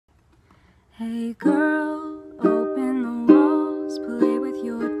Hey girl, open the walls, play with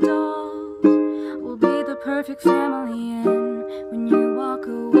your dolls. We'll be the perfect family, and when you walk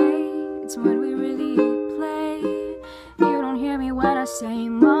away, it's when we really play. You don't hear me when I say,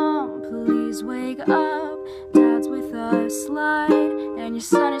 Mom, please wake up. Dad's with a slide, and your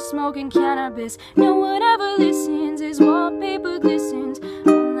son is smoking cannabis. No one ever listens, his wallpaper glistens.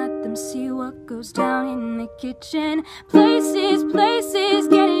 Don't let them see what goes down in the kitchen. Places, places,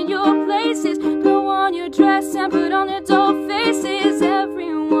 get in your places. Throw on your dress and put on your doll faces.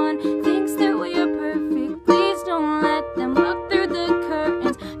 Everyone thinks that we are perfect. Please don't let them look through the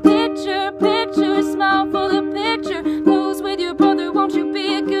curtains. Picture, picture, smile for the picture. Pose with your brother, won't you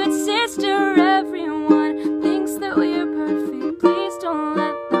be a good sister? Everyone thinks that we are perfect. Please don't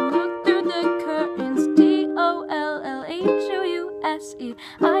let them look through the curtains. Dollhouse.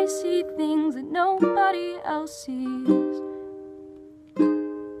 I see things that nobody else sees.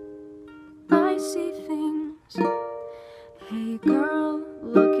 I see things. Hey girl,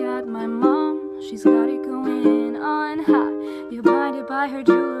 look at my mom. She's got it going on hot. You're blinded by her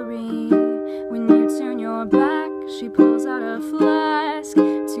jewelry. When you turn your back, she pulls out a flask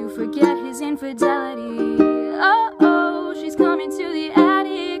to forget his infidelity. Uh-oh, she's coming to the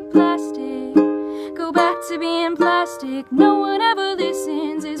attic. Plastic, go back to being plastic. No one ever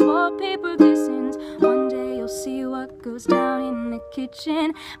listens, his wallpaper glistens. One day you'll see what goes down in the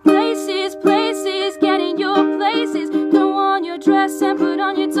kitchen. Places, places, get in your places. Throw on your dress and put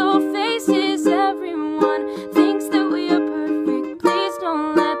on your doll faces. Everyone thinks that we are perfect. Please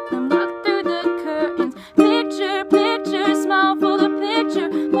don't let them look through the curtains. Picture, picture, smile for the picture.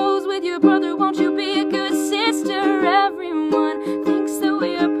 Pose with your brother, won't you be a good sister? Everyone thinks that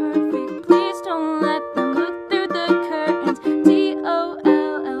we are perfect. Please don't let them look through the curtains.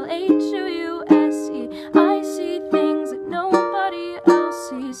 Dollhouse. I see things that nobody else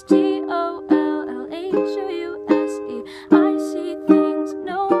sees. Dollhouse. I see things that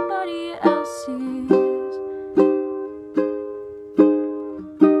nobody else sees.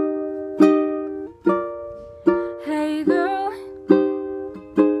 Hey girl,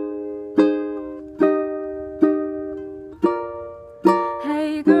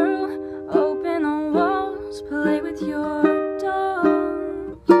 hey girl, open the walls, play with your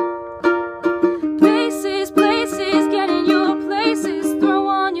dolls. Places, places, get in your places. Throw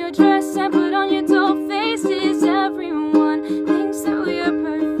on your dress and put on your doll faces. Everyone thinks that we are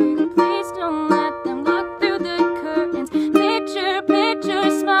perfect. Please don't let them look through the curtains. Picture, picture,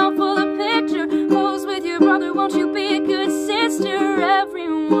 smile for the picture. Pose with your brother, won't you be a good sister?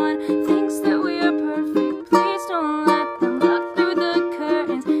 Everyone thinks that we are perfect. Please don't let them look through the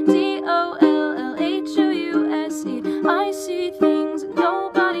curtains. Dollhouse. I see things that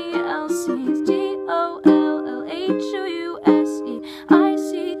nobody else sees. Dollhouse. I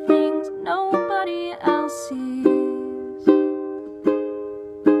see things that nobody else sees.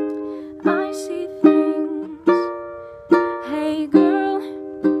 I see things. Hey girl,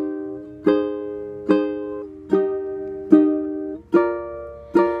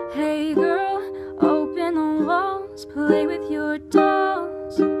 hey girl, open the walls, play with your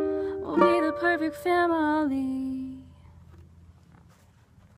dolls. We'll be the perfect family.